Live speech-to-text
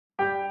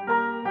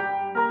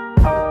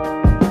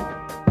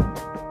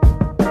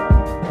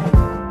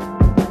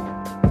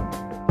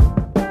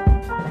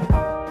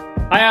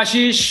Hi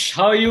Ashish,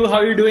 how are you? How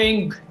are you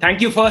doing?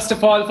 Thank you first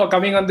of all for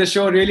coming on the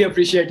show. Really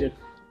appreciate it.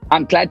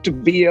 I'm glad to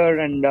be here.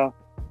 And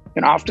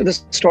after the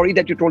story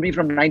that you told me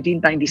from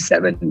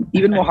 1997,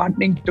 even more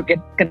heartening to get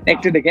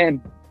connected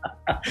again.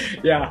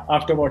 Yeah,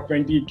 after about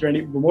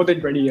 20, more than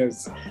 20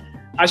 years.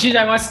 Ashish,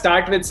 I must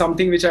start with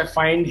something which I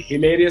find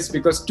hilarious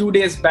because 2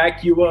 days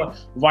back you were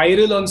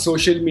viral on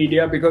social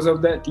media because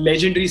of that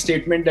legendary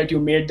statement that you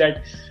made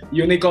that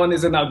unicorn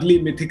is an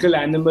ugly mythical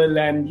animal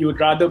and you'd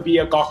rather be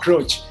a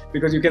cockroach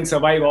because you can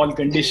survive all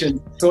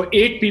conditions. So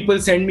 8 people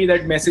sent me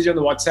that message on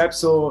WhatsApp.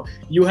 So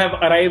you have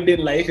arrived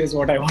in life is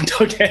what I want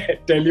to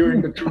tell you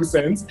in the true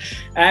sense.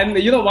 And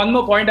one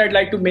more point I'd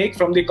like to make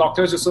from the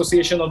Cockroach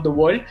Association of the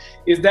world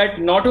is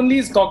that not only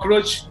is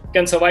cockroach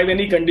can survive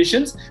any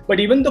conditions, but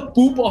even the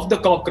poop of the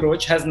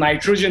cockroach has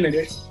nitrogen in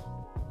it.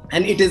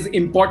 And it is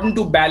important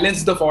to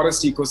balance the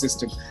forest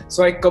ecosystem.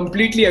 So I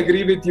completely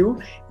agree with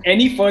you.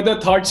 Any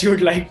further thoughts you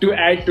would like to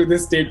add to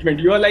this statement?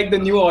 You are like the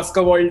new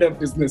Oscar Wilde of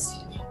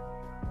business.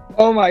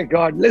 Oh my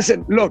God.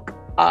 Listen, look,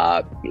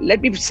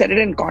 let me set it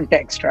in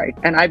context, right?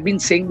 And I've been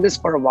saying this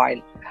for a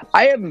while.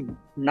 I have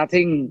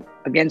nothing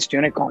against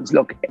unicorns.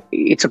 Look,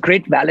 it's a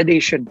great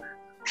validation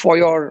for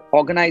your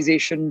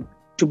organization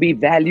to be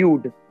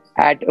valued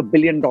at $1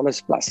 billion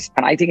plus.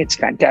 And I think it's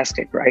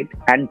fantastic, right?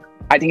 And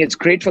I think it's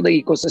great for the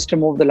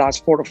ecosystem over the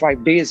last 4 to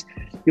 5 days.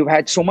 You've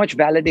had so much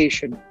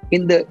validation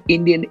in the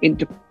Indian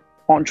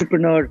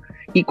entrepreneur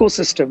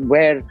ecosystem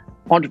where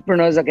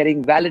entrepreneurs are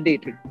getting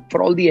validated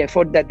for all the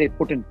effort that they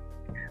put in.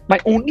 My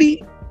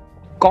only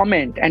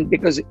comment, and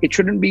because it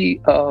shouldn't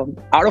be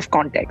out of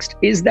context,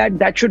 is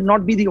that should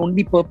not be the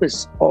only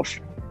purpose of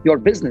your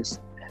business.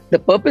 The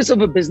purpose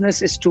of a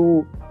business is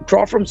to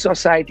draw from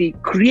society,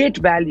 create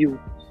value,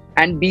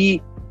 and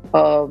be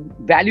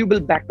valuable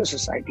back to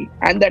society.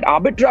 And that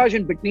arbitrage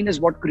in between is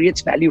what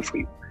creates value for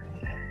you.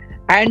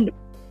 And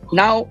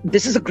now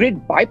this is a great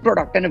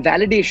byproduct and a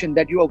validation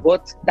that you are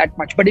worth that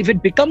much. But if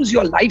it becomes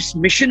your life's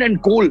mission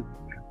and goal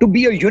to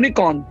be a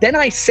unicorn, then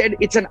I said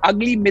it's an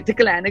ugly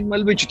mythical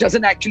animal which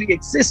doesn't actually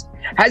exist.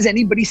 Has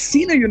anybody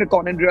seen a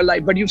unicorn in real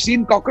life? But you've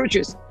seen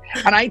cockroaches.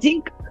 And I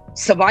think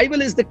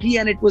survival is the key.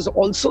 And it was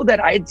also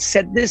that I had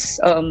said this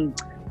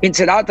in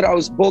Siddharth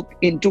Rao's book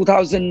in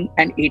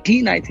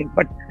 2018, I think.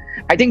 But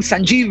I think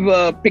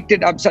Sanjeev picked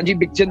it up,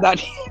 Sanjeev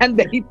Bikhchandani, and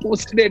then he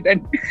posted it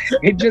and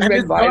it just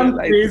went viral. Gone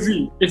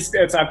crazy.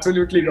 It's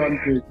absolutely gone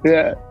crazy.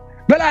 Yeah.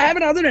 Well, I have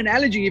another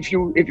analogy if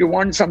you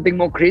want something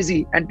more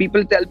crazy. And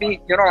people tell me,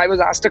 I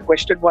was asked a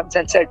question once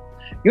and said,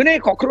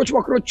 cockroach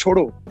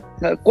chodo.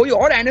 Koi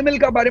aur animal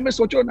ka bare mein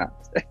socho na.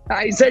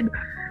 I said,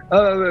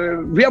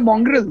 we are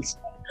mongrels.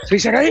 So he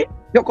said, hey,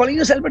 you're calling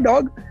yourself a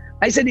dog?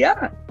 I said,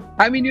 yeah.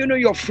 I mean,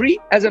 you're free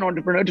as an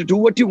entrepreneur to do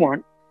what you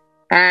want.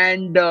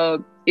 And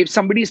if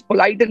somebody is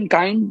polite and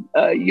kind,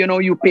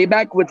 you pay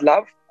back with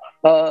love.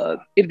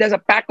 If there's a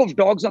pack of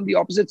dogs on the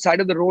opposite side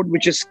of the road,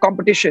 which is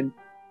competition,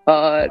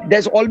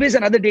 there's always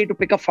another day to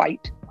pick a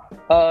fight,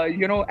 and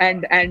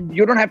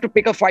you don't have to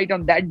pick a fight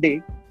on that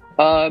day.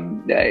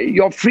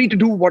 You're free to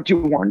do what you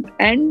want.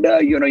 And,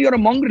 you're a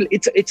mongrel.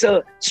 It's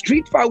a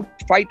street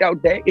fight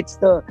out there. It's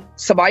the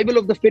survival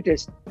of the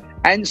fittest.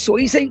 And so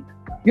he's saying,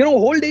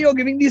 whole day you're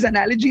giving these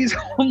analogies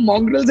of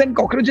mongrels and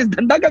cockroaches.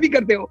 Dhanda ka bhi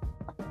karte ho.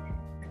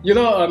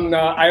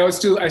 I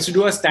used to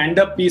do a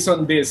stand-up piece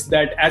on this,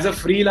 that as a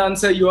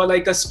freelancer, you are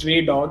like a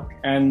stray dog.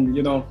 And,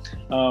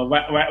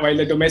 while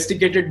a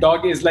domesticated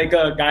dog is like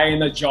a guy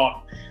in a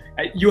job.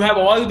 You have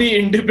all the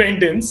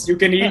independence. You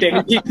can eat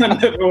anything on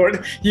the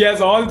road. He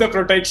has all the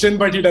protection,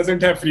 but he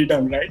doesn't have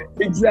freedom, right?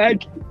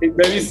 Exactly.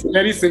 Very,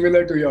 very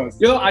similar to yours.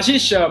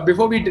 Ashish,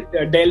 before we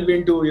delve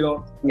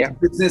into,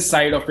 business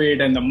side of it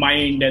and the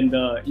mind and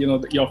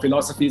your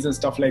philosophies and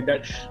stuff like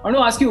that, I want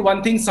to ask you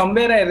one thing.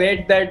 Somewhere I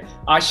read that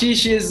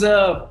Ashish is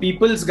a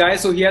people's guy.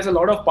 So he has a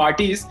lot of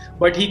parties,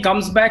 but he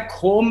comes back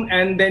home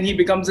and then he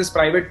becomes this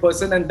private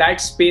person and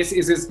that space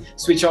is his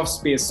switch off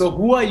space. So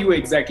who are you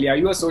exactly? Are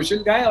you a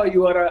social guy or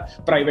you are a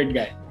private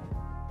guy?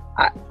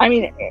 I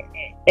mean,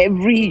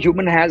 every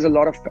human has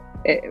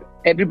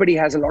everybody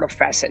has a lot of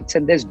facets,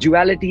 and there's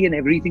duality in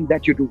everything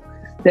that you do.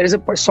 There is a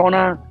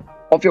persona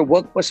of your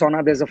work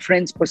persona. There's a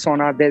friend's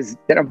persona.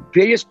 There are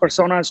various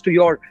personas to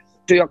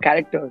your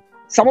character.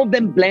 Some of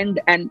them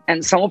blend, and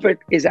some of it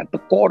is at the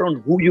core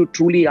on who you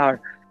truly are.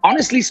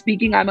 Honestly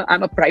speaking, I'm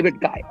a private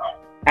guy.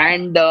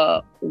 And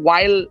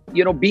while,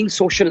 being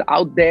social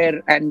out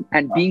there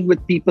and being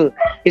with people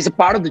is a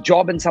part of the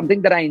job and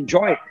something that I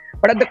enjoy.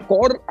 But at the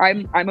core,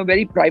 I'm a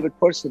very private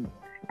person.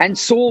 And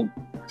so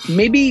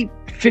maybe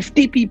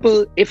 50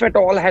 people, if at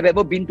all, have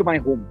ever been to my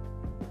home.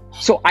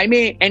 So I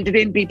may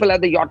entertain people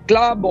at the yacht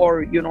club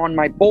or, on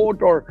my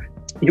boat, or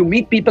you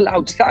meet people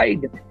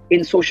outside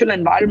in social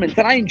environments.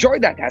 And I enjoy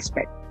that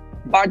aspect.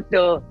 But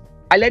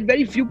I let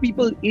very few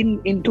people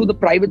into the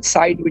private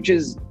side, which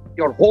is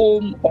your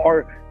home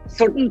or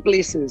certain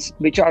places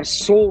which are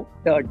so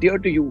dear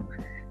to you.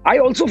 I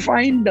also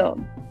find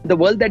the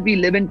world that we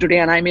live in today,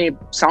 and I may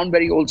sound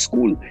very old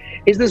school,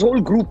 is this whole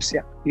groups,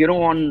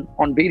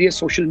 on various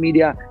social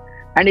media.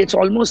 And it's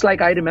almost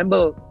like I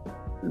remember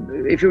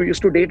if you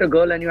used to date a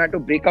girl and you had to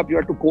break up, you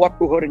had to go up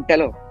to her and tell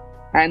her.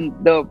 And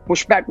the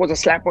pushback was a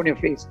slap on your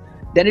face.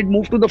 Then it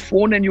moved to the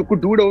phone and you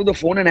could do it over the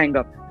phone and hang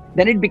up.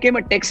 Then it became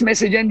a text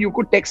message and you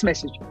could text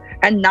message.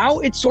 And now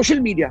it's social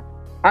media.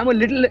 I'm a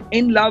little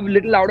in love,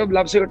 little out of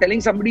love. So you're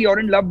telling somebody you're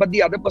in love, but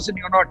the other person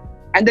you're not.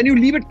 And then you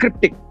leave it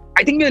cryptic.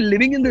 I think we're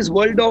living in this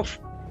world of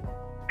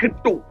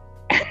crypto.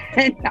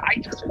 And I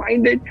just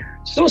find it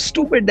so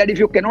stupid that if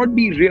you cannot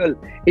be real,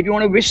 if you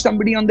want to wish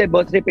somebody on their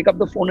birthday, pick up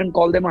the phone and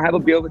call them or have a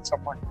beer with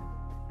someone.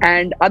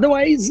 And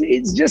otherwise,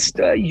 it's just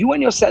you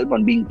and yourself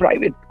on being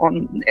private.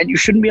 And you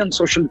shouldn't be on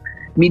social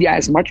media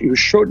as much. You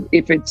should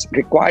if it's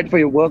required for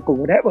your work or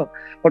whatever,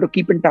 or to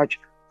keep in touch.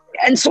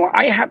 And so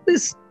I have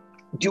this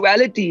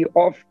duality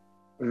of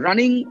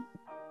running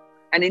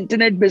an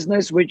internet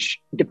business which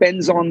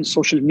depends on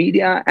social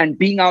media and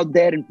being out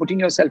there and putting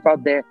yourself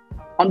out there.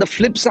 On the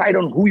flip side,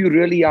 on who you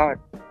really are.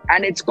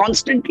 And it's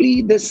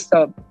constantly this,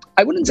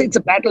 I wouldn't say it's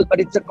a battle, but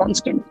it's a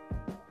constant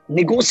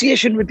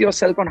negotiation with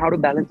yourself on how to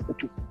balance the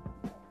two.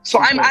 So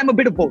I'm a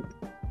bit of both.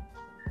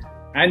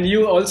 And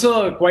you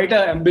also quite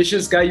an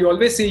ambitious guy. You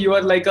always say you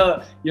are like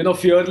a,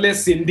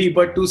 fearless Sindhi,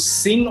 but to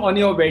sing on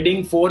your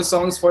wedding 4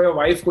 songs for your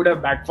wife could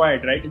have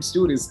backfired, right? It's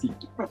too risky.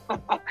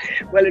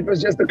 Well, it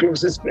was just the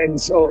closest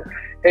friends. So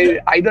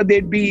either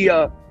they'd be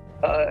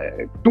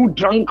too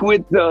drunk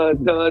with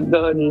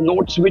the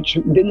notes which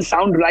didn't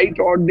sound right,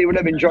 or they would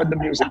have enjoyed the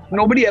music.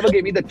 Nobody ever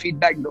gave me that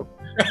feedback though.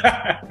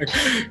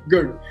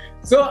 Good.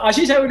 So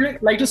Ashish, I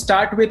would like to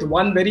start with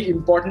one very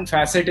important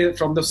facet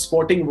from the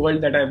sporting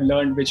world that I've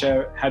learned, which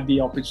I had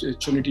the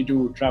opportunity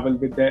to travel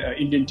with the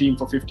Indian team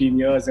for 15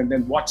 years and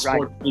then watch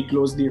sport very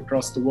closely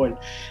across the world.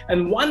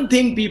 And one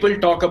thing people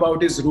talk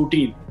about is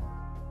routine.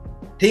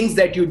 Things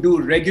that you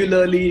do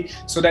regularly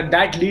so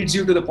that leads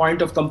you to the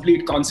point of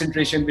complete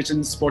concentration, which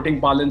in sporting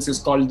parlance is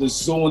called the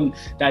zone.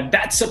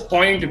 That's a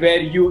point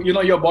where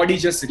your body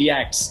just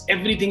reacts.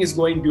 Everything is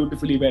going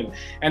beautifully well.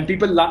 And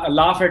people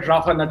laugh at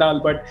Rafa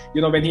Nadal, but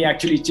when he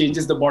actually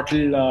changes the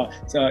bottle,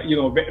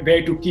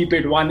 where to keep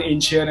it 1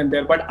 inch here and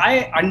there. But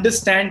I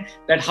understand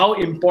that how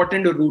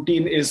important a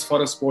routine is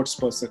for a sports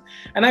person.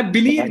 And I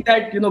believe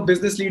that,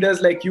 business leaders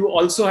like you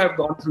also have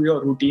gone through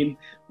your routine.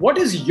 What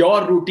is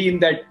your routine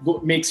that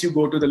makes you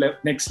go to the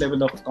next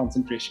level of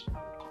concentration?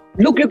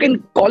 Look, you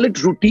can call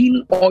it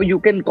routine or you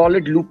can call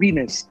it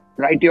loopiness,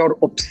 right? You're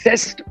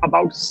obsessed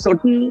about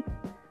certain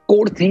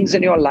core things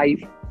in your life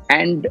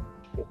and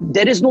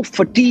there is no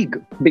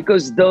fatigue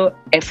because the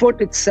effort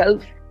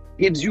itself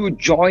gives you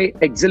joy,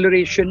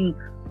 exhilaration,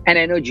 and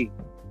energy.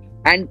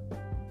 And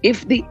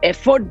if the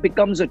effort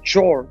becomes a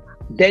chore,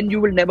 then you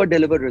will never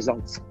deliver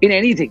results in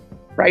anything,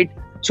 right?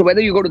 So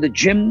whether you go to the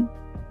gym,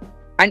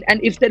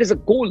 and if there is a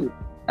goal,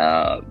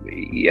 I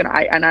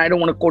don't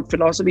want to quote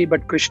philosophy,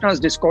 but Krishna's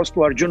discourse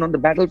to Arjuna on the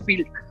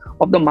battlefield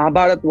of the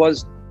Mahabharata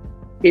was,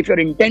 if your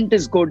intent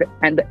is good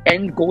and the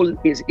end goal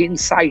is in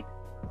sight,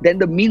 then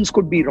the means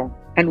could be wrong.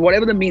 And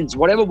whatever the means,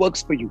 whatever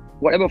works for you,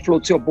 whatever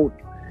floats your boat.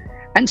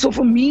 And so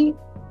for me,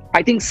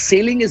 I think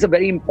sailing is a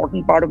very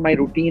important part of my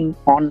routine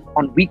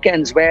on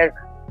weekends where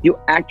you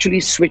actually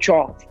switch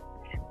off.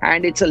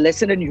 And it's a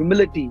lesson in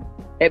humility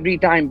every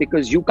time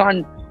because you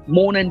can't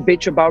moan and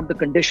bitch about the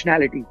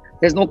conditionality.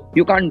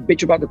 You can't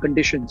bitch about the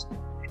conditions.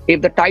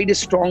 If the tide is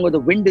strong or the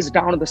wind is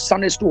down or the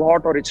sun is too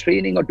hot or it's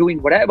raining or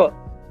doing whatever,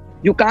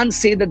 you can't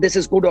say that this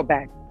is good or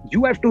bad.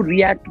 You have to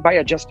react by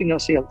adjusting your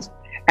sails.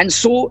 And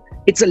so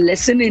it's a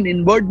lesson in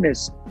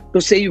inwardness to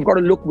say you've got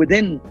to look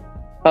within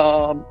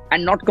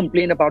and not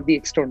complain about the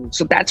external.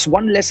 So that's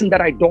one lesson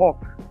that I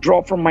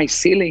draw from my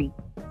sailing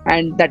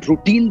and that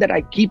routine that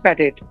I keep at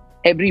it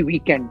every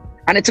weekend.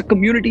 And it's a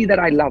community that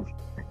I love.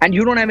 And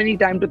you don't have any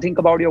time to think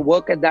about your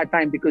work at that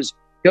time because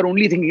you're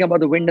only thinking about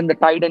the wind and the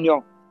tide and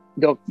your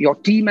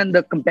team and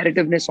the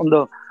competitiveness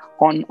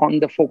on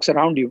the folks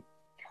around you.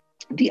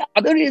 The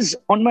other is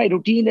on my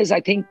routine is I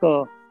think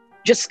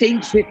just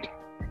staying fit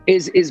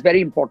is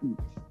very important.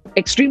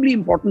 Extremely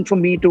important for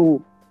me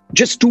to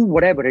just do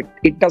whatever.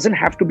 It doesn't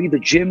have to be the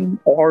gym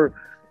or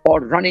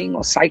running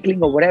or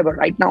cycling or whatever.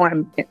 Right now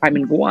I'm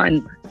in Goa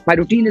and my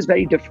routine is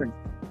very different.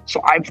 So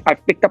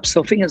I've picked up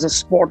surfing as a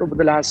sport over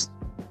the last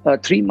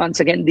 3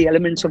 months. Again, the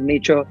elements of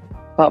nature,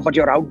 but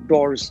you're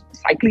outdoors.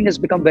 Cycling has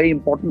become very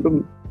important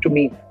to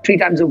me. 3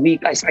 times a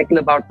week, I cycle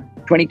about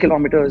 20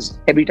 kilometers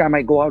every time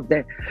I go out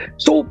there.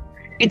 So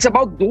it's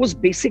about those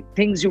basic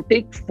things. You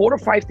take 4 or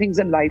 5 things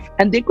in life,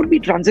 and they could be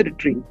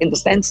transitory in the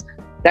sense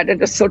that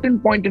at a certain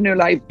point in your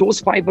life,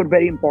 those 5 are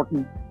very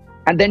important.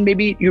 And then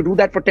maybe you do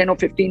that for 10 or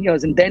 15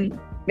 years, and then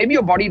maybe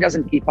your body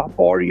doesn't keep up,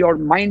 or your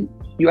mind,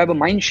 you have a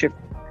mind shift.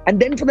 And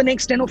then for the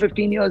next 10 or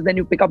 15 years, then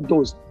you pick up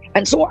those.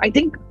 And so I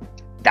think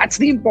that's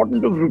the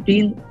importance of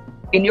routine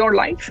in your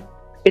life.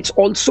 It's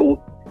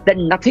also that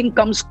nothing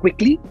comes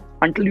quickly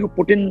until you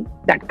put in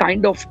that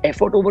kind of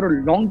effort over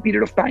a long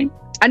period of time.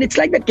 And it's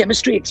like that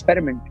chemistry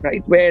experiment,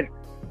 right? Where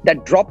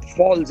that drop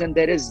falls and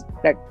there is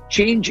that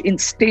change in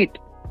state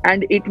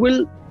and it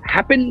will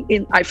happen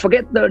in, I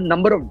forget the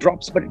number of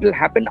drops, but it will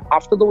happen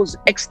after those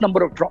X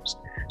number of drops.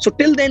 So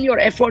till then your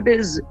effort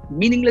is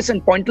meaningless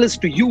and pointless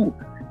to you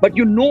But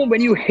you know,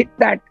 when you hit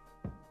that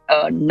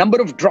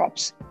number of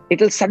drops,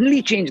 it'll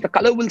suddenly change. The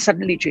color will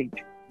suddenly change.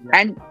 Yeah.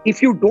 And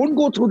if you don't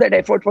go through that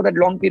effort for that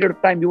long period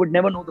of time, you would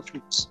never know the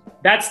fruits.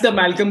 That's the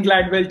Malcolm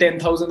Gladwell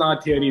 10,000 hour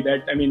theory,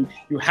 that, I mean,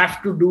 you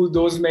have to do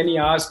those many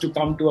hours to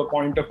come to a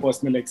point of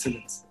personal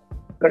excellence.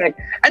 Correct.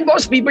 And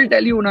most people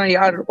tell you, na,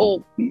 yaar,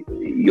 oh,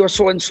 you're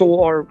so-and-so,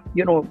 or,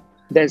 you know,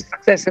 there's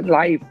success in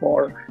life,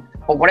 or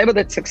whatever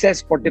that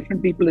success for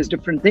different people is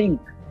different thing.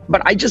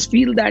 But I just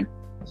feel that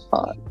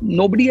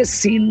nobody has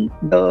seen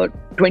the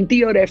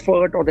 20-year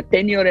effort or the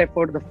 10-year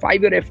effort, the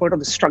 5-year effort, or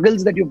the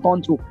struggles that you've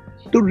gone through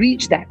to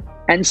reach that.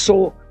 And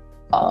so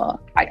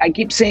I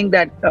keep saying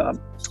that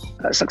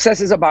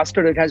success is a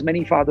bastard. It has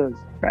many fathers,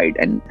 right?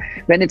 And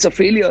when it's a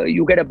failure,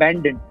 you get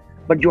abandoned.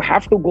 But you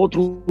have to go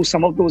through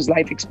some of those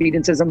life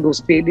experiences and those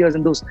failures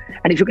and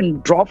if you can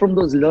draw from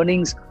those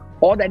learnings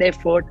or that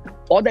effort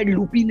or that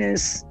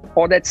loopiness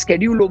or that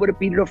schedule over a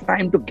period of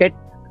time to get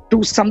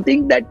to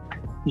something that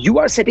you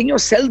are setting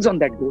yourselves on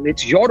that goal.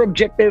 It's your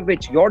objective.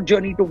 It's your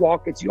journey to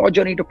walk. It's your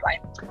journey to climb.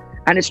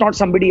 And it's not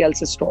somebody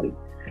else's story.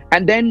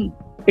 And then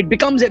it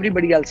becomes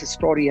everybody else's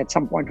story at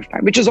some point of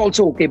time, which is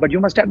also okay. But you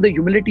must have the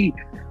humility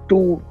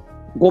to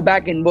go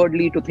back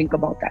inwardly to think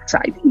about that. So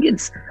I think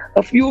it's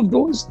a few of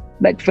those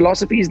like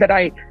philosophies that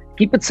I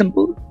keep it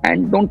simple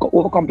and don't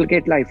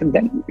overcomplicate life. And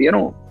then, you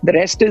know, the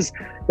rest is,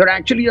 you're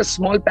actually a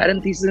small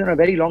parenthesis in a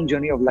very long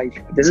journey of life.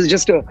 This is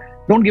just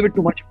don't give it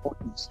too much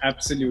importance.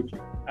 Absolutely.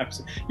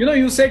 Absolutely. You know,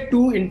 you said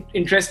two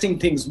interesting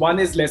things. One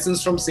is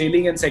lessons from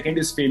sailing and second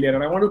is failure.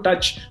 And I want to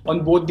touch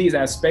on both these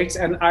aspects.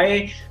 And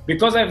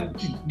because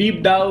I've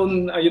deep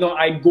down,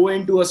 I go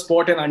into a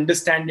sport and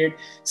understand it.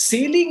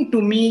 Sailing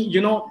to me,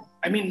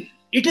 I mean,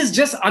 it is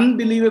just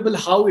unbelievable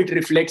how it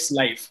reflects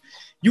life.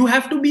 You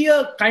have to be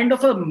a kind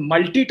of a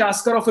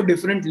multitasker of a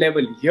different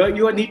level. Here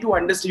you need to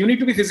understand, you need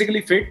to be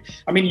physically fit.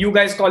 I mean, you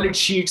guys call it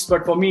sheets,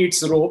 but for me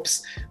it's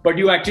ropes, but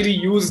you actually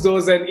use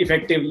those and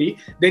effectively.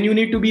 Then you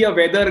need to be a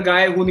weather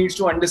guy who needs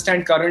to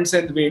understand currents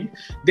and wind.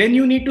 Then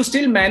you need to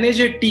still manage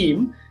a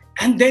team.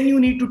 And then you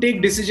need to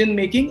take decision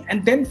making.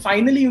 And then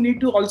finally, you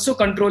need to also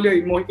control your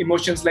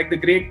emotions. Like the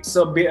great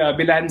Sir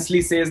Bill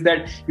Ansley says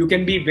that you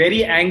can be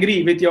very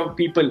angry with your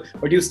people,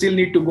 but you still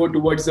need to go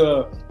towards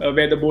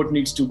where the boat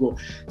needs to go.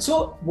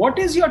 So what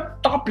is your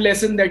top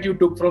lesson that you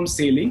took from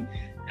sailing?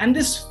 And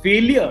this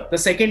failure, the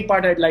second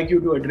part I'd like you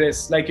to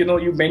address. Like,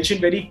 you mentioned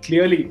very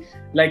clearly,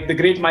 like the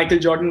great Michael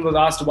Jordan was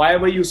asked, why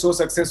were you so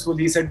successful?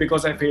 He said,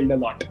 because I failed a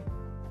lot.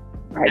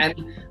 Right.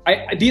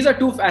 And these are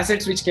two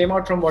facets which came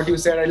out from what you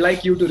said. I'd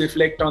like you to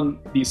reflect on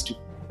these two.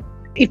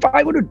 If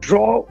I were to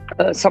draw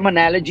some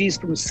analogies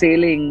from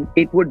sailing,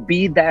 it would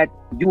be that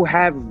you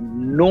have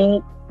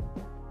no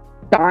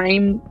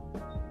time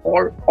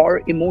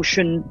or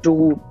emotion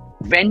to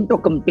vent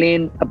or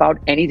complain about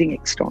anything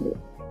external.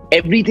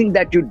 Everything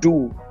that you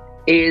do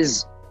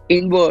is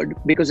inward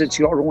because it's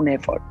your own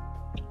effort.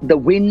 The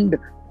wind,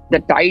 the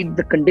tide,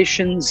 the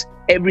conditions,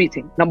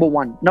 everything. Number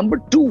one.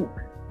 Number two,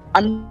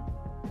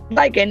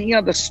 unlike any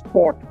other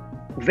sport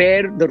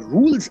where the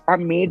rules are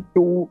made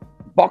to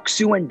box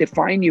you and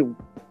define you,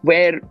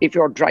 where if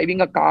you're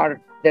driving a car,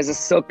 there's a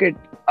circuit.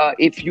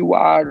 If you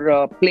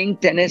are playing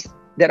tennis,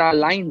 there are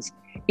lines.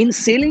 In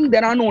sailing,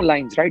 there are no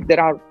lines, right? There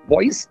are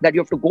buoys that you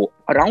have to go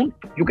around.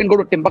 You can go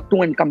to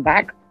Timbuktu and come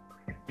back.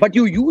 But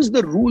you use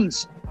the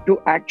rules to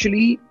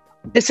actually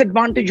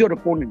disadvantage your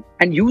opponent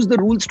and use the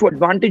rules to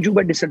advantage you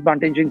by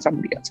disadvantaging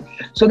somebody else.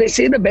 So they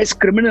say the best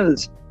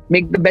criminals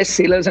make the best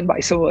sailors and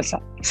vice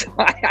versa. So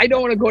I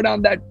don't want to go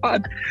down that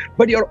path,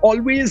 but you're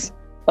always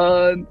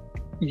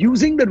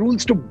using the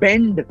rules to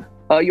bend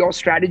your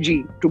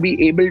strategy to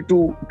be able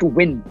to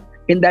win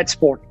in that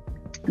sport.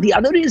 The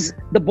other is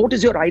the boat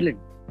is your island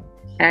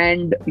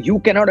and you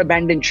cannot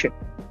abandon ship.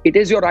 It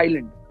is your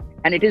island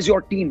and it is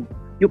your team.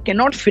 You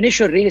cannot finish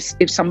a race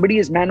if somebody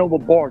is man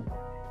overboard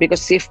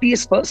because safety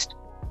is first.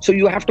 So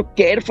you have to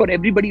care for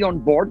everybody on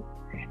board.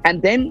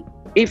 And then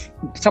if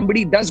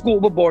somebody does go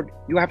overboard,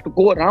 you have to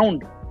go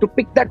around to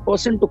pick that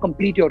person to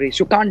complete your race.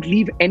 You can't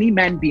leave any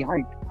man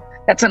behind.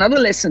 That's another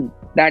lesson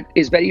that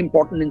is very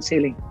important in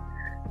sailing.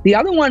 The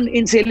other one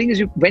in sailing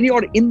is when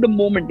you're in the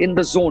moment, in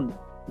the zone,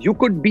 you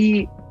could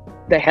be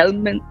the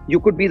helmman, you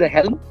could be the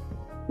helm,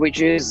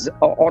 which is,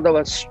 or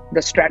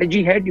the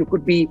strategy head. You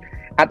could be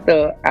at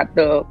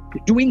the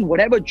doing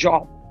whatever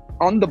job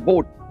on the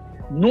boat.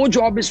 No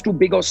job is too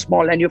big or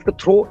small and you have to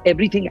throw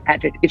everything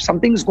at it. If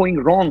something's going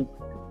wrong,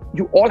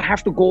 you all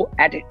have to go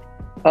at it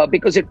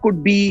because it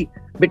could be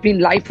between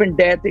life and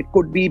death. It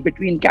could be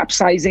between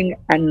capsizing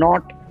and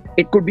not.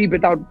 It could be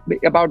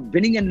about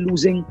winning and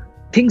losing.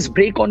 Things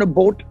break on a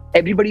boat.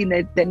 Everybody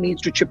then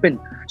needs to chip in.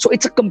 So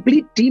it's a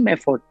complete team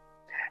effort.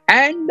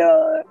 And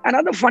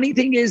another funny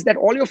thing is that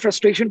all your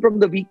frustration from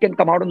the week can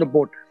come out on the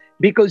boat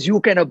because you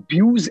can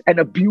abuse and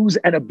abuse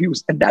and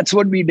abuse. And that's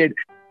what we did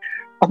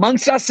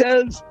amongst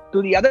ourselves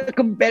to the other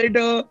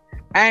competitor.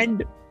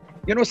 And,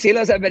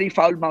 sailors have very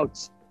foul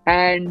mouths.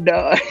 And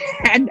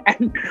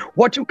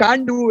what you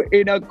can't do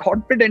in a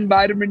corporate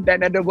environment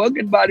and at a work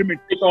environment,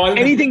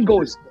 anything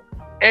goes.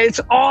 It's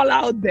all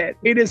out there.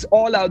 It is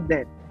all out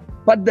there.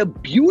 But the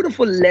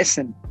beautiful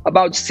lesson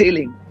about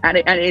sailing, and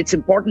it's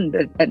important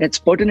and it's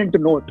pertinent to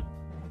note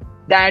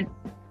that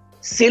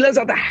sailors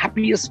are the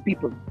happiest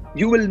people.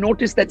 You will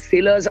notice that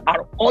sailors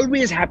are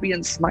always happy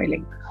and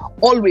smiling.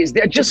 Always.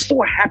 They're just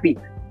so happy.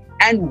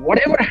 And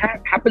whatever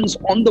happens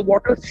on the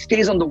water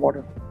stays on the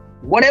water.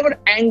 Whatever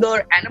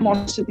anger,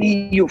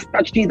 animosity, you've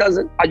touched each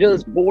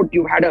other's boat,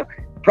 you had a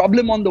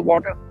problem on the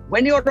water,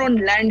 when you're on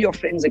land, you're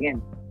friends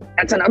again.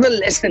 That's another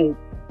lesson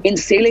in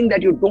sailing,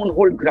 that you don't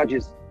hold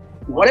grudges.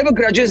 Whatever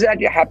grudges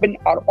that happen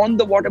are on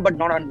the water, but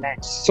not on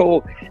land.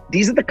 So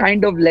these are the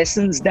kind of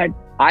lessons that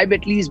I've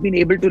at least been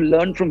able to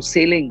learn from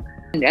sailing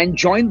and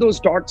join those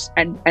dots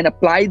and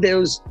apply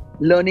those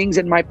learnings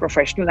in my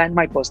professional and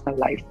my personal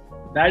life.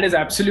 That is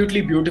absolutely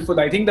beautiful.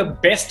 I think the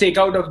best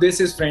takeout of this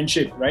is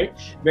friendship, right?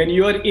 When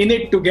you're in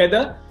it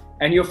together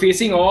and you're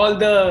facing all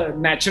the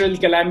natural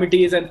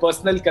calamities and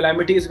personal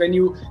calamities, when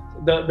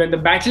the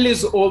battle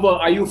is over,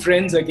 are you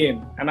friends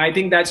again? And I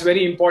think that's a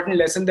very important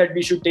lesson that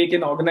we should take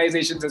in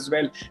organizations as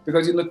well,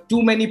 because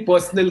too many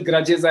personal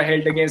grudges are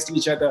held against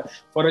each other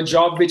for a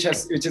job which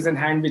is in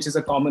hand, which is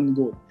a common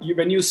goal.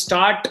 When you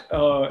start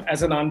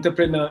as an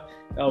entrepreneur,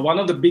 one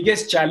of the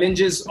biggest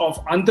challenges of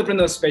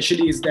entrepreneurs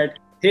especially is that,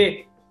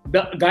 hey,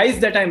 the guys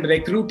that I'm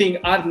recruiting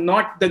are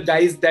not the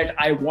guys that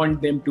I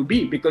want them to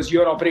be, because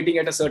you're operating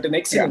at a certain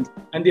excellence.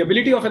 Yeah. And the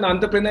ability of an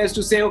entrepreneur is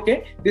to say,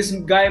 okay, this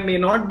guy may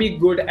not be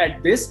good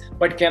at this,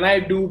 but can I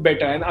do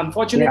better? And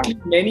unfortunately,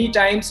 many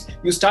times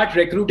you start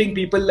recruiting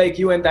people like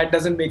you, and that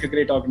doesn't make a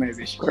great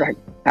organization. Correct.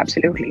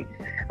 Absolutely.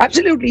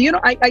 Absolutely.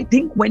 I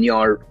think when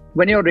you're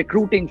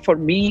recruiting, for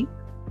me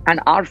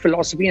and our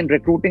philosophy in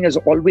recruiting has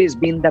always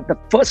been that the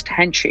first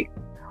handshake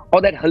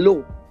or that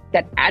hello,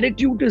 that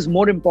attitude is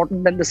more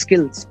important than the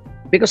skills,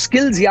 because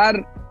skills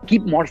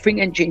keep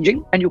morphing and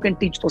changing, and you can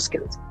teach those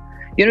skills.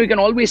 You can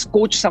always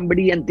coach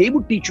somebody and they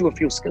would teach you a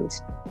few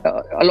skills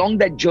along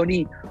that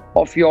journey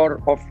of your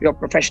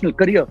professional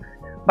career.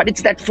 But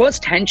it's that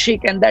first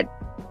handshake and that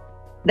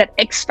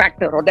X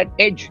factor or that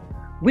edge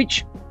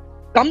which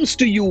comes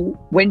to you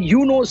when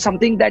you know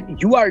something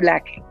that you are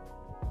lacking,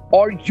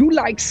 or you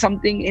like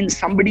something in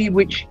somebody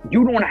which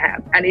you don't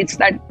have, and it's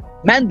that,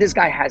 man, this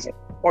guy has it,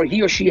 or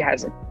he or she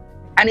has it.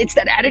 And it's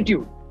that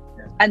attitude.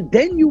 And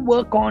then you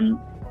work on,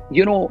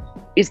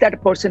 is that a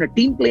person a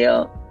team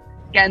player?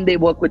 Can they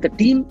work with a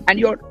team?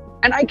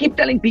 And I keep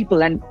telling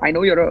people, and I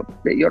know you're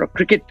a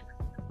cricket,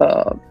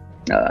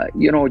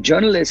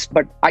 journalist,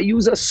 but I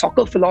use a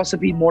soccer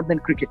philosophy more than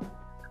cricket,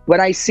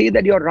 where I say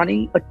that you're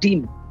running a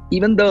team.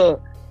 Even the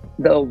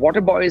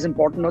water boy is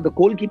important, or the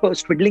goalkeeper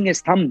is twiddling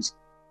his thumbs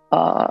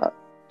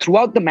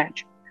throughout the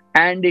match.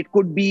 And it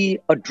could be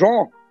a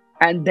draw,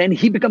 and then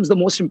he becomes the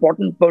most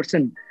important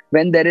person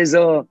when there is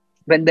a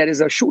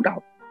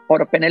shootout or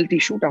a penalty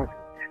shootout.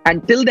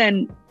 Until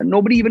then,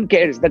 nobody even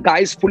cares. The guy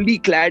is fully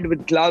clad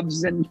with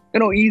gloves, and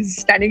he's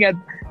standing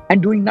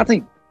and doing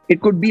nothing.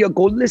 It could be a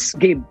goalless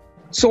game.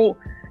 So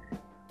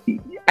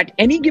at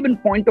any given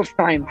point of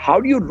time,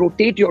 how do you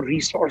rotate your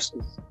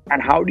resources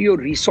and how do your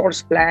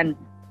resource plan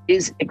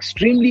is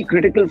extremely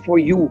critical for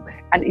you.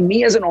 And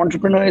me as an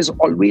entrepreneur is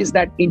always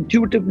that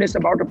intuitiveness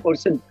about a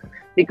person,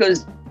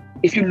 because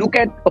if you look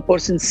at a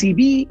person's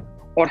CV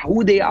or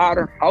who they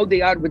are, how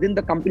they are within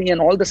the company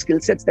and all the skill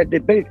sets that they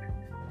build,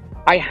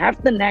 I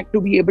have the knack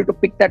to be able to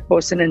pick that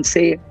person and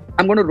say,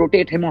 I'm going to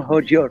rotate him or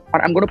her here,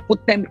 or I'm going to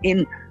put them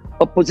in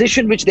a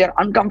position which they're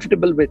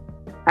uncomfortable with.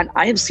 And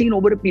I have seen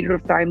over a period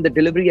of time, the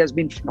delivery has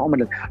been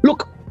phenomenal.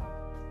 Look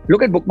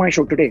at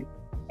BookMyShow today.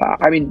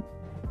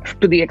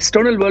 To the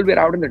external world, we're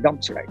out in the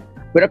dumps, right?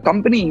 We're a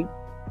company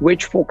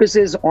which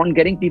focuses on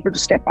getting people to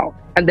step out,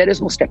 and there is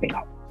no stepping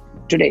out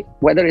today.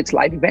 Whether it's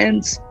live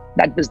events,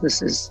 that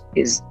business is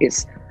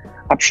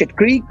up shit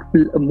creek.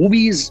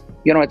 Movies,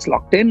 it's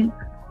locked in.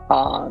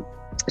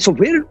 So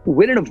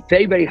we're in a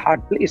very, very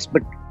hard place.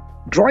 But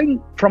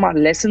drawing from our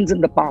lessons in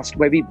the past,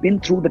 where we've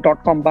been through the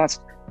dot-com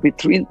bust, we've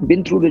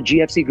been through the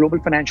GFC global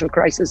financial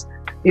crisis,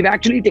 we've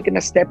actually taken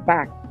a step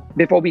back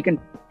before we can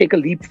take a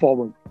leap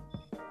forward.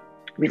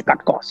 We've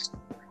cut costs.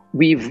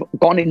 We've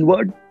gone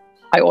inward.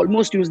 I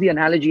almost use the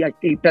analogy, I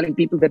keep telling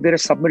people that we're a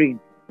submarine.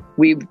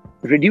 We've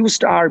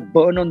reduced our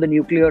burn on the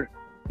nuclear,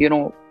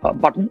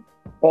 button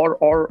or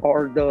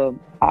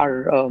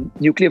our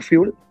nuclear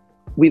fuel.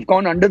 We've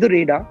gone under the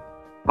radar.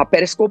 Our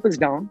periscope is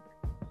down.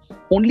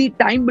 Only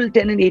time will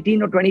tell in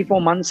 18 or 24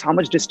 months how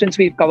much distance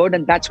we've covered,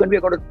 and that's when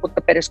we're going to put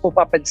the periscope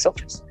up and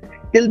surface.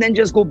 Till then,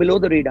 just go below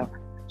the radar.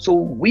 So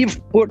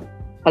we've put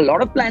a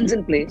lot of plans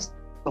in place.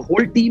 The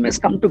whole team has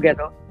come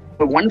together.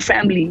 We're one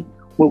family.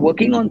 We're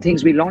working on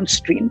things. We launched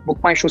Stream,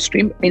 BookMyShow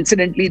Stream.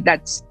 Incidentally,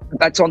 that's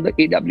on the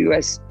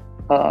AWS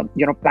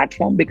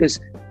platform, because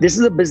this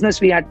is a business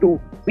we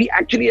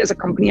actually as a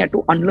company had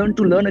to unlearn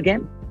to learn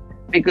again,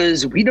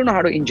 because we don't know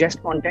how to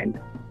ingest content.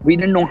 We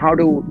didn't know how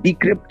to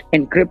decrypt,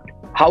 encrypt,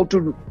 how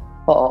to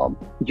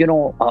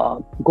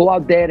go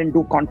out there and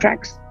do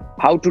contracts,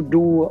 how to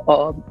do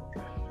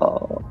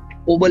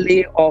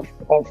overlay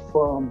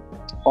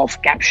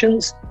of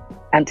captions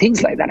and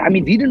things like that. We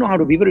didn't know how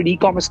to. We were an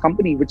e-commerce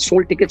company which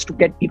sold tickets to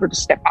get people to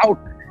step out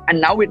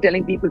And now we're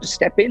telling people to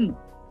step in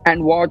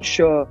and watch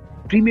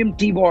premium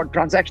TVOD,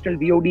 transactional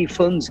VOD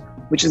films,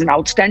 which is an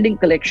outstanding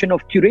collection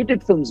of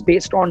curated films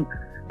based on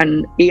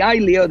an AI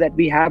layer that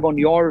we have on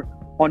your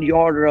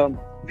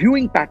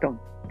viewing pattern,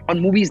 on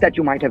movies that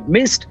you might have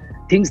missed,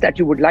 things that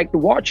you would like to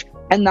watch.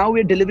 And now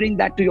we're delivering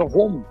that to your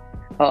home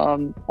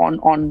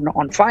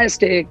on Fire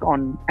Stick,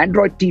 on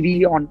Android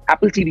TV, on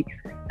Apple TV.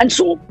 And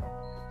so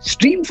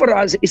Stream for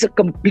us is a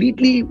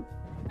completely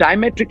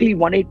diametrically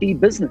 180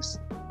 business,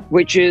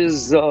 which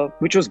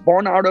was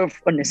born out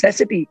of a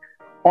necessity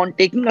on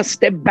taking a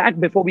step back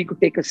before we could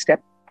take a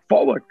step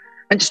forward.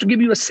 And just to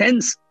give you a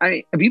sense,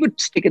 we were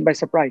taken by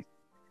surprise.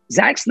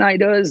 Zack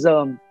Snyder's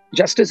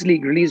Justice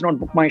League released on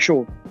Book My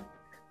Show,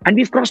 and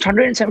we've crossed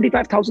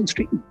 175,000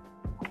 streams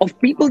of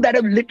people that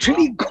have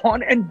literally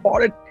gone and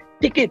bought a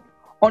ticket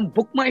on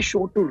Book My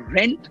Show to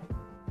rent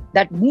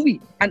that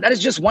movie. And that is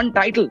just one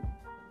title.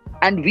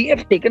 And we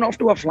have taken off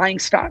to a flying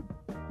start.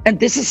 And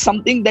this is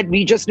something that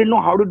we just didn't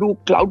know how to do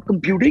cloud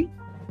computing.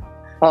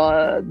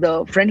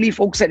 The friendly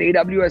folks at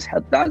AWS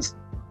helped us,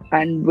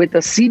 and with the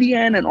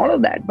CDN and all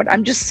of that. But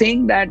I'm just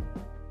saying that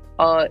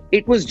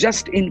it was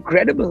just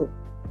incredible.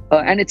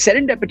 And it's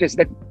serendipitous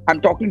that I'm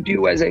talking to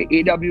you as a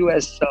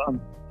AWS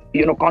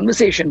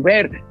conversation,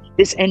 where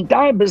this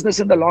entire business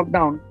in the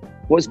lockdown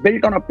was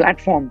built on a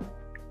platform,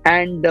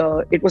 and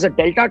it was a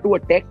delta to a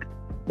tech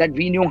that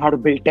we knew how to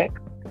build tech.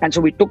 And so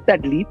we took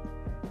that leap.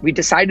 We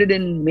decided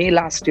in May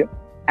last year,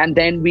 and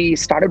then we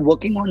started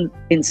working on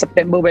in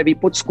September, where we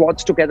put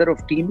squads together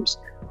of teams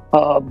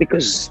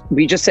because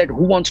we just said,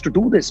 who wants to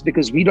do this?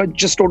 Because we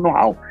just don't know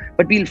how,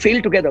 but we'll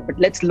fail together, but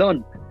let's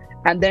learn.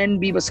 And then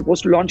we were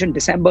supposed to launch in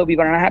December. We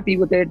were unhappy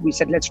with it. We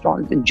said, let's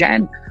launch in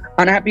Jan,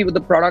 unhappy with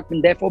the product.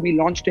 And therefore we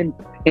launched in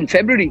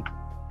February.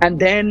 And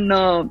then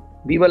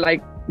we were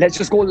like, let's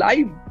just go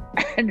live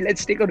and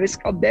let's take a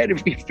risk out there.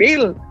 If we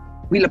fail,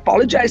 we'll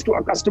apologize to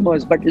our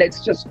customers, but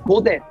let's just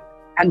go there.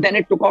 And then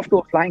it took off to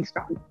a flying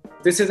start.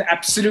 This is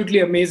absolutely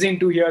amazing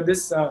to hear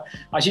this.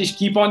 Ashish,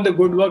 keep on the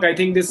good work. I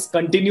think this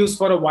continues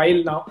for a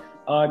while now.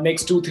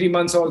 Next 2-3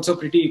 months are also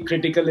pretty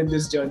critical in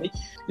this journey.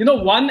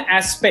 One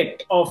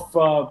aspect of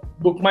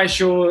Book My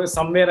Show,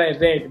 somewhere I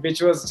read, which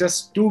was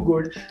just too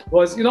good,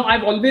 was,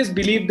 I've always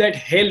believed that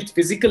health,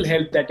 physical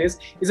health that is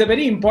a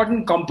very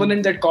important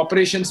component that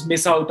corporations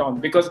miss out on.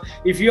 Because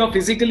if you are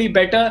physically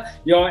better,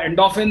 your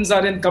endorphins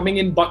are coming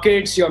in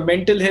buckets, your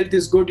mental health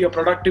is good, your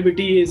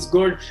productivity is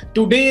good.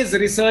 Today's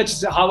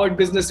research, Harvard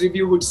Business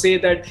Review would say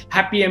that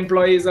happy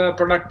employees are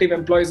productive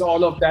employees,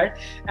 all of that.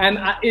 And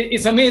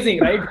it's amazing,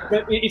 right?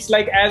 It's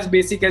like as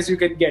basic as you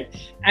can get.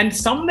 And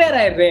somewhere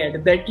I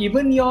read that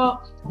even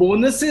your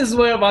bonuses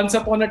were once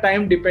upon a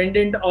time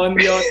dependent on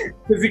your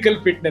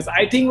physical fitness.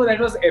 I think that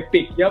was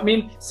epic. I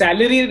mean,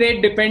 salary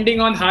rate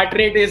depending on heart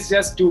rate is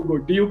just too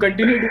good. Do you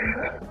continue doing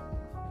that?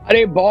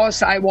 Hey,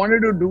 boss, I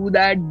wanted to do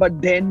that, but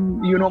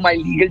then, my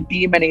legal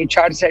team and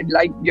HR said,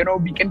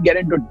 we can get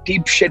into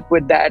deep shit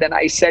with that. And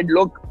I said,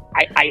 look,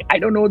 I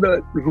don't know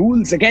the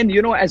rules. Again,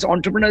 as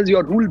entrepreneurs,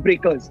 you're rule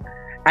breakers.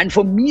 And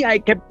for me, I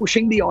kept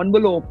pushing the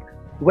envelope,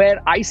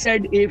 where I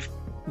said, if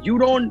you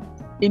don't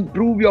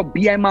improve your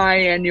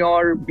BMI and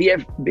your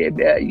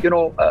BMR,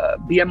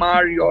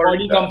 your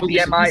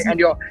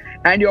BMI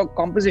and your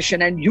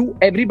composition, and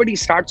everybody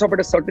starts off at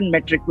a certain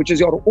metric, which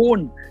is your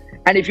own.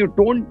 And if you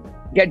don't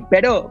get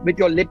better with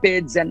your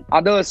lipids and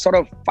other sort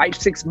of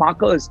 5-6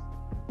 markers,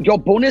 your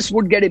bonus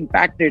would get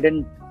impacted.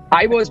 And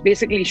I was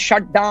basically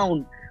shut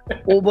down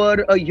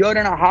over a year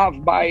and a half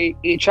by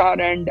HR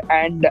and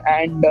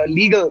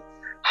legal.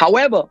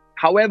 However,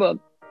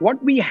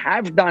 what we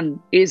have done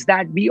is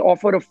that we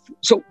offer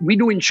so we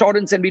do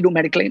insurance and we do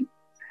medical claim.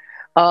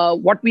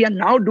 What we are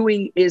now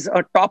doing is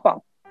a top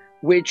up,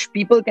 which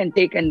people can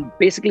take and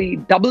basically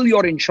double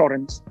your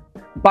insurance,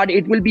 but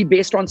it will be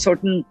based on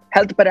certain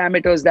health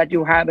parameters that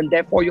you have, and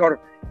therefore your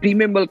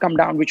premium will come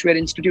down, which we're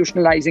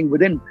institutionalizing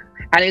within.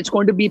 And it's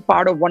going to be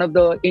part of one of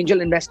the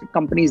angel invested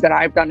companies that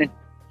I've done. And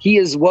he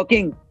is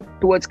working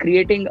towards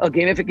creating a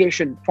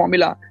gamification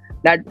formula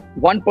that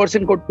one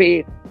person could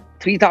pay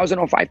 3,000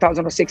 or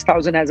 5,000 or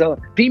 6,000 as a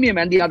premium,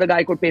 and the other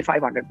guy could pay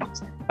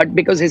 $500. But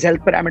because his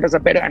health parameters are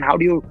better, and how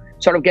do you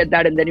sort of get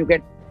that? And then you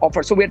get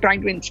offer. So we're trying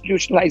to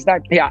institutionalize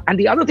that. Yeah. And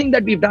the other thing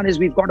that we've done is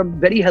we've got a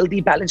very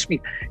healthy balance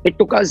sheet. It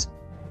took us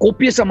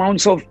copious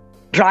amounts of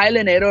trial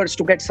and errors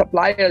to get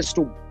suppliers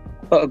to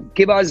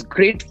give us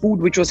great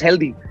food, which was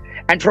healthy.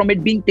 And from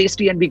it being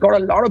tasty, and we got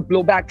a lot of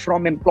blowback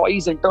from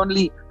employees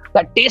internally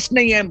that taste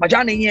nahi hai,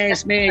 maja nahi hai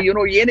isme, ye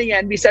nahi hai.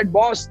 And we said,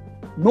 boss,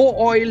 no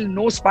oil,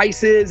 no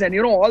spices, and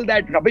all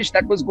that rubbish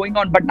that was going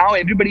on. But now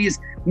everybody's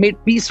made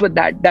peace with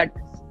that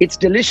it's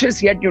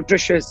delicious yet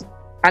nutritious.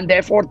 And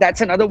therefore,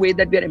 that's another way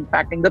that we are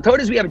impacting. The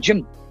third is we have a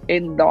gym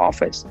in the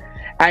office,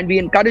 and we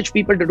encourage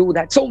people to do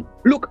that. So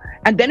look,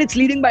 and then it's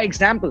leading by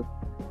example.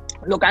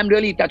 Look, I'm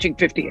really touching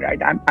 50,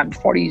 right? I'm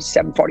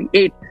 47,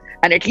 48.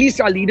 And at least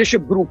our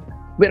leadership group,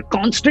 we're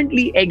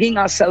constantly egging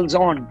ourselves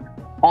on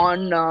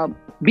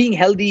being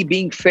healthy,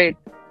 being fit.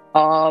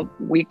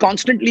 We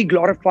constantly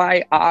glorify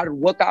our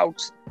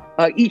workouts.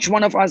 Each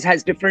one of us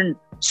has different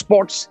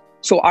sports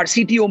So our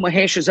CTO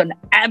Mahesh is an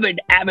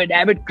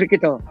avid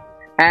cricketer,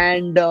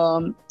 and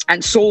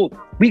so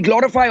we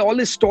glorify all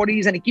his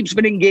stories, and he keeps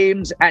winning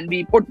games. And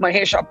we put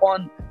Mahesh up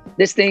on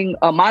this thing.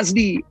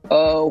 Mazdi,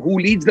 who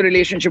leads the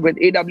relationship with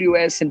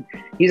AWS, and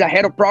he's a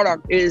head of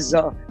product, is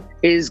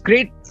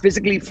great,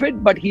 physically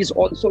fit, but he's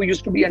also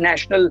used to be a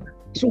national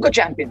snooker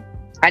champion,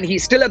 and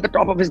he's still at the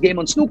top of his game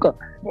on snooker.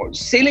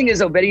 Sailing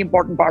is a very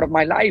important part of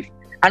my life,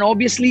 and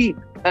obviously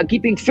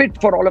keeping fit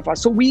for all of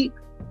us. So we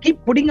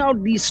keep putting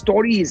out these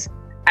stories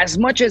as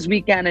much as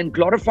we can and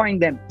glorifying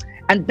them.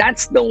 And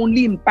that's the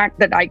only impact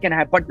that I can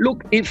have. But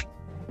look, if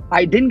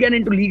I didn't get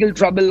into legal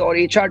trouble or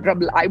HR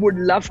trouble, I would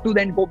love to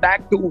then go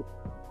back to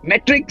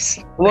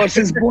metrics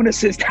versus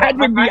bonuses. That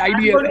would be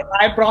ideal.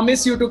 I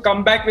promise you to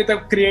come back with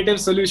a creative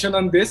solution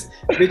on this,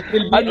 which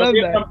will be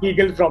away from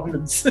legal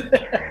problems.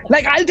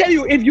 Like, I'll tell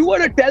you, if you were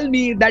to tell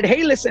me that,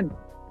 hey, listen,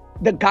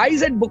 the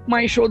guys at Book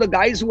My Show, the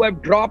guys who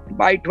have dropped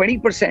by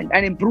 20%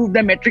 and improved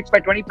their metrics by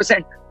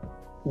 20%,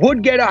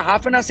 would get a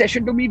half an hour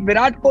session to meet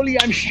Virat Kohli,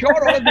 I'm sure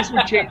all of this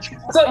would change.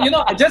 So,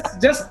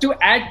 just to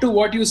add to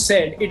what you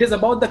said, it is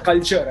about the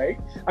culture, right?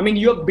 I mean,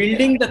 you're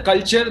building the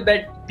culture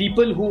that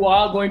people who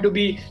are going to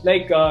be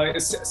like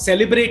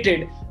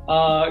celebrated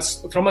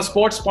from a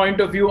sports point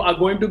of view are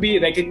going to be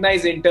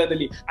recognized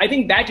internally. I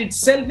think that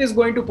itself is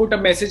going to put a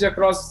message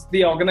across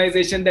the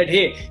organization that,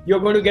 hey, you're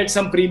going to get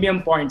some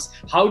premium points.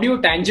 How do you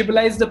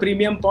tangibilize the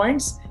premium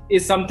points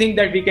is something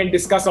that we can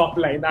discuss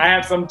offline. I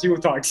have some few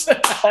thoughts.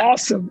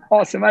 Awesome.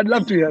 I'd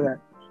love to hear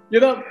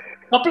that.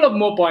 Couple of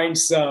more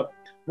points.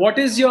 What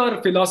is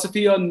your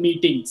philosophy on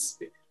meetings?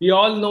 We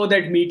all know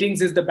that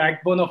meetings is the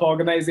backbone of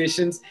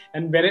organizations.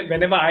 And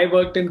whenever I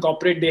worked in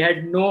corporate, they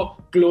had no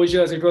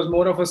closures. It was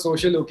more of a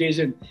social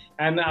occasion.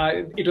 And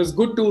it was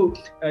good to,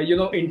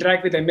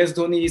 interact with MS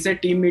Dhoni. He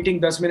said, team meeting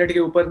 10 minute के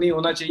ऊपर नहीं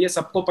होना चाहिए.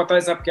 सबको पता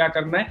है सब क्या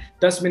करना है.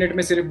 10 मिनट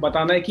में सिर्फ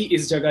बताना है कि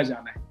इस जगह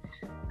जाना है.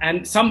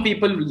 And some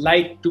people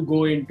like to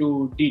go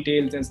into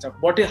details and stuff.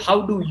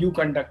 How do you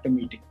conduct a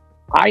meeting?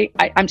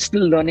 I'm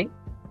still learning.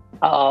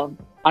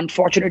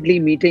 Unfortunately,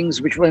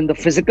 meetings which were in the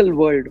physical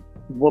world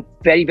were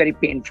very, very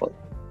painful.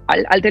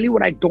 I'll tell you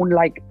what I don't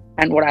like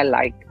and what I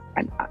like.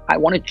 And I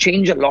want to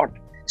change a lot,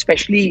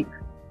 especially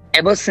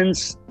ever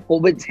since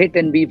COVID's hit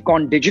and we've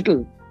gone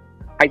digital.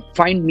 I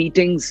find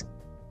meetings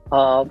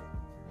far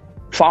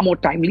more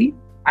timely.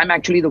 I'm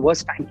actually the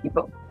worst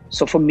timekeeper.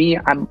 So for me,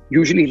 I'm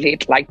usually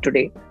late, like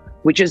today,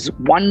 which is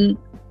one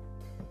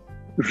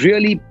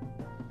really,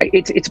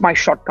 it's my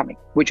shortcoming,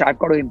 which I've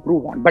got to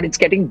improve on. But it's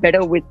getting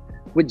better with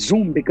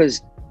Zoom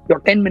because you're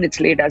 10 minutes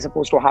late as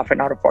opposed to half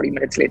an hour or 40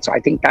 minutes late. So I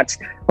think that's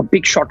a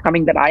big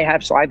shortcoming that I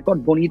have. So I've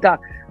got Bonita,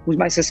 who's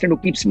my assistant, who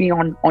keeps me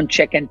on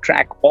check and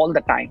track all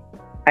the time.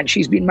 And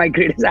she's been my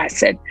greatest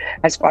asset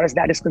as far as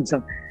that is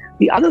concerned.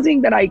 The other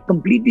thing that I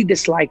completely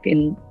dislike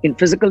in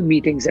physical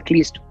meetings, at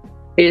least,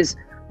 is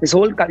this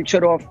whole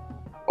culture of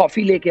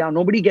coffee leke aao.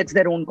 Nobody gets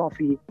their own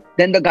coffee.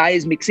 Then the guy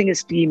is mixing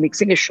his tea,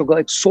 mixing his sugar.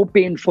 It's so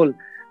painful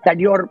that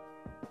you're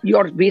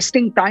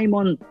wasting time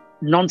on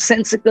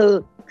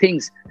nonsensical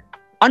things.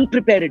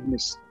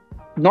 Unpreparedness,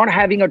 not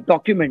having a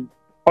document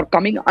or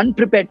coming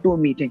unprepared to a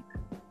meeting.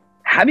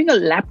 Having a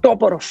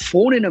laptop or a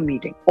phone in a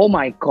meeting. Oh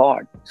my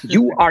God,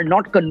 you are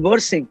not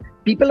conversing.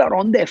 People are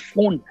on their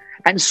phone.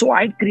 And so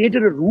I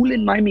created a rule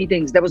in my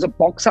meetings. There was a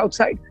box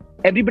outside.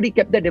 Everybody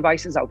kept their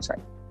devices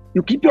outside.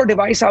 You keep your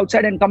device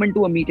outside and come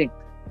into a meeting.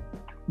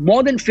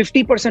 More than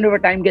 50% of your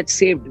time gets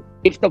saved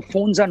if the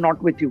phones are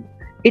not with you.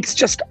 It's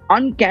just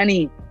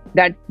uncanny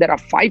that there are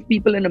 5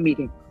 people in a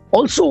meeting.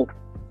 Also,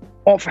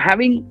 of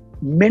having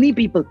many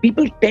people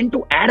tend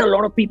to add a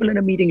lot of people in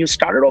a meeting. You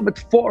started off with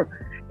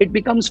 4, it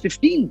becomes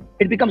 15,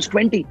 it becomes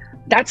 20.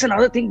 That's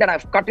another thing that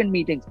I've cut in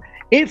meetings.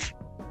 If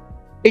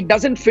it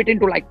doesn't fit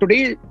into, like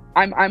today,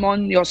 I'm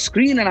on your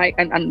screen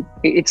and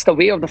it's the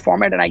way of the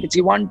format, and I can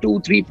see 1,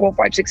 2, 3, 4,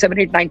 5, 6, 7,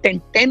 8,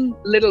 9, 10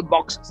 little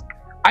boxes.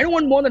 I don't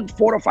want more than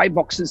 4 or 5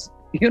 boxes,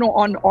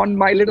 on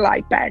my little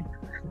iPad,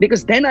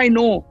 because then I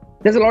know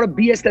there's a lot of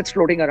BS that's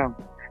floating around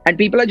and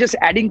people are just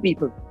adding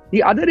people.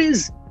 The other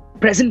is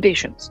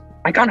presentations.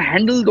 I can't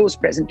handle those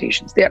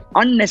presentations. They are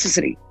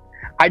unnecessary.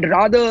 I'd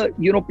rather,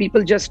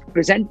 people just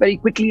present very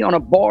quickly on a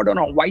board, on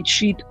a white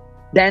sheet.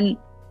 Then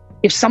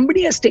if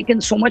somebody has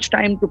taken so much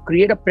time to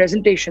create a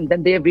presentation,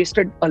 then they have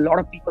wasted a lot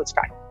of people's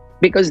time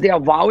because they are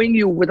wowing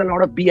you with a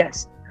lot of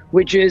BS,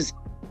 which is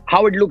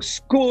how it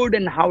looks good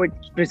and how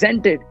it's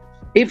presented.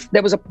 If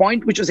there was a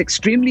point which was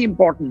extremely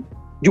important,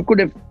 you could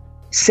have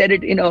said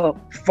it in a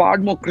far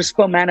more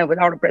crisper manner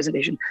without a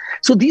presentation.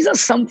 So these are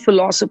some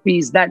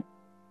philosophies that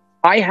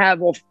I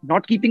have of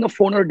not keeping a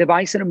phone or a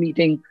device in a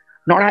meeting,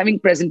 not having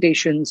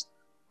presentations,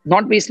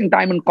 not wasting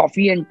time on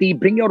coffee and tea.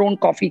 Bring your own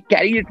coffee,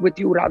 carry it with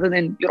you rather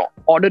than,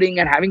 ordering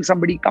and having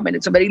somebody come in.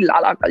 It's a very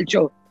lala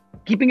culture.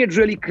 Keeping it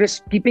really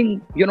crisp,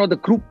 keeping, the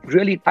group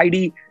really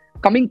tidy,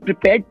 coming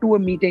prepared to a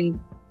meeting,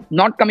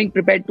 not coming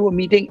prepared to a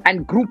meeting,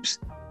 and groups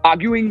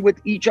arguing with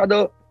each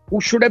other who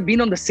should have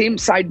been on the same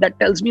side. That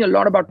tells me a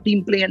lot about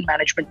team play and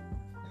management.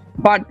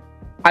 But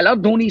I love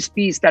Dhoni's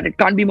piece that it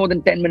can't be more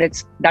than 10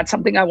 minutes. That's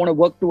something I want to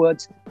work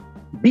towards.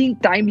 being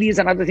timely is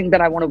another thing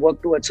that I want to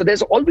work towards. So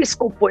there's always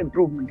scope for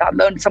improvement. I've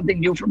learned something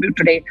new from you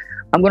today.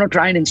 I'm going to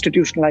try and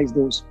institutionalize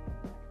those.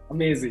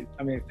 Amazing.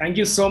 Amazing. Thank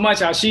you so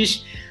much,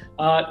 Ashish.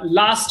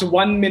 Last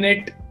 1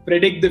 minute,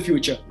 predict the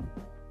future.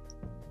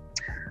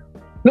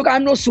 Look,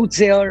 I'm no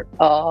soothsayer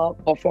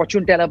or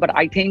fortune teller, but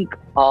I think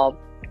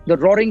the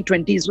roaring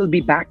 20s will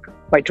be back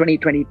by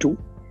 2022.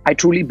 I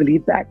truly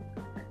believe that.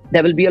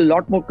 There will be a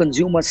lot more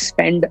consumer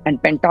spend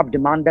and pent-up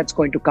demand that's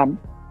going to come.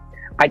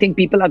 I think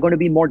people are going to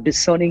be more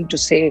discerning to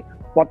say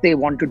what they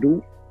want to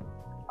do.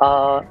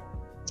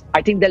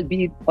 I think there'll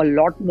be a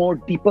lot more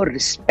deeper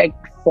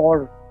respect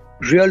for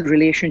real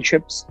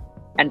relationships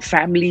and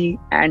family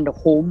and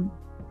home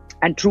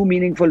and true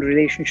meaningful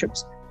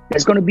relationships.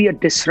 There's going to be a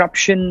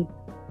disruption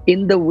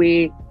in the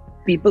way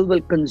people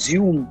will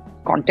consume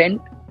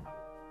content.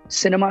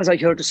 Cinemas are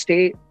here to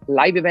stay.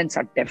 Live events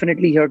are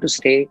definitely here to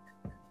stay.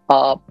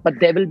 But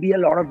there will be a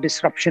lot of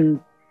disruption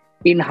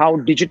in how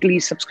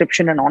digitally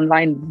subscription and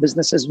online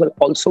businesses will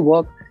also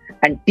work,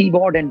 and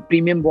T-Board and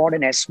Premium Board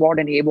and S-Board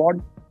and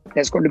A-Board.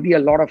 There's going to be a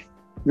lot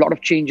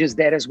of changes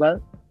there as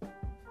well.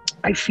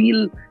 I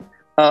feel,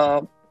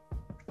 the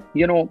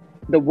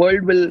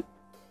world will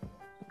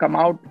come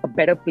out a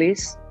better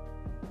place.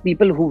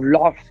 People who've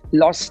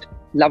lost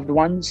loved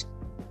ones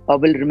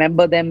will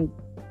remember them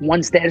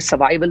once their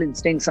survival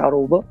instincts are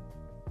over.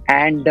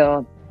 And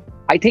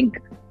I think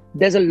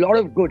there's a lot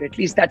of good, at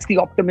least that's the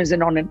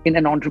optimism in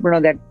an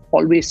entrepreneur that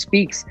always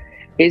speaks,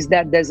 is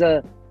that there's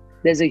a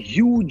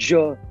huge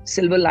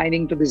silver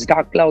lining to this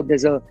dark cloud.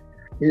 There's a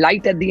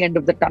light at the end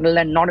of the tunnel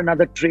and not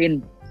another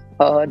train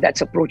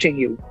that's approaching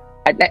you.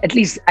 At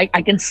least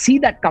I can see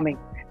that coming,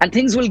 and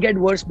things will get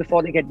worse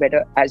before they get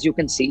better, as you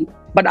can see.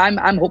 But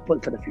I'm hopeful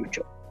for the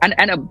future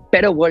and a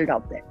better world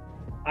out there.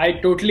 I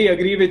totally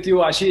agree with you,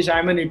 Ashish.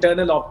 I'm an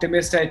eternal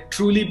optimist. I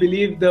truly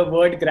believe the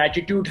word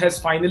gratitude has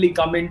finally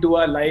come into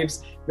our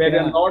lives, where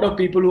there are a lot of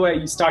people who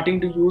are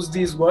starting to use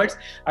these words.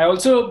 I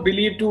also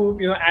believe,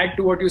 to add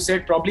to what you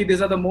said, probably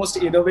these are the most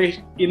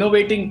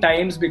innovating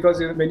times, because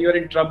when you're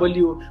in trouble,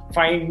 you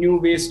find new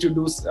ways to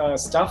do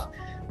stuff.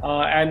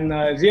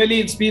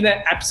 Really, it's been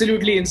an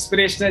absolutely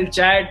inspirational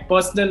chat,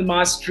 personal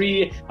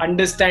mastery,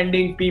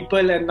 understanding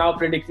people, and now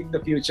predicting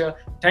the future.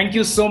 Thank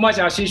you so much,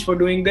 Ashish, for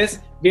doing this.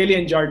 Really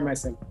enjoyed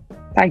myself.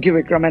 Thank you,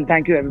 Vikram, and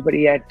thank you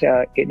everybody at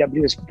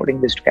AWS for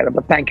putting this together.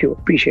 But thank you.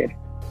 Appreciate it.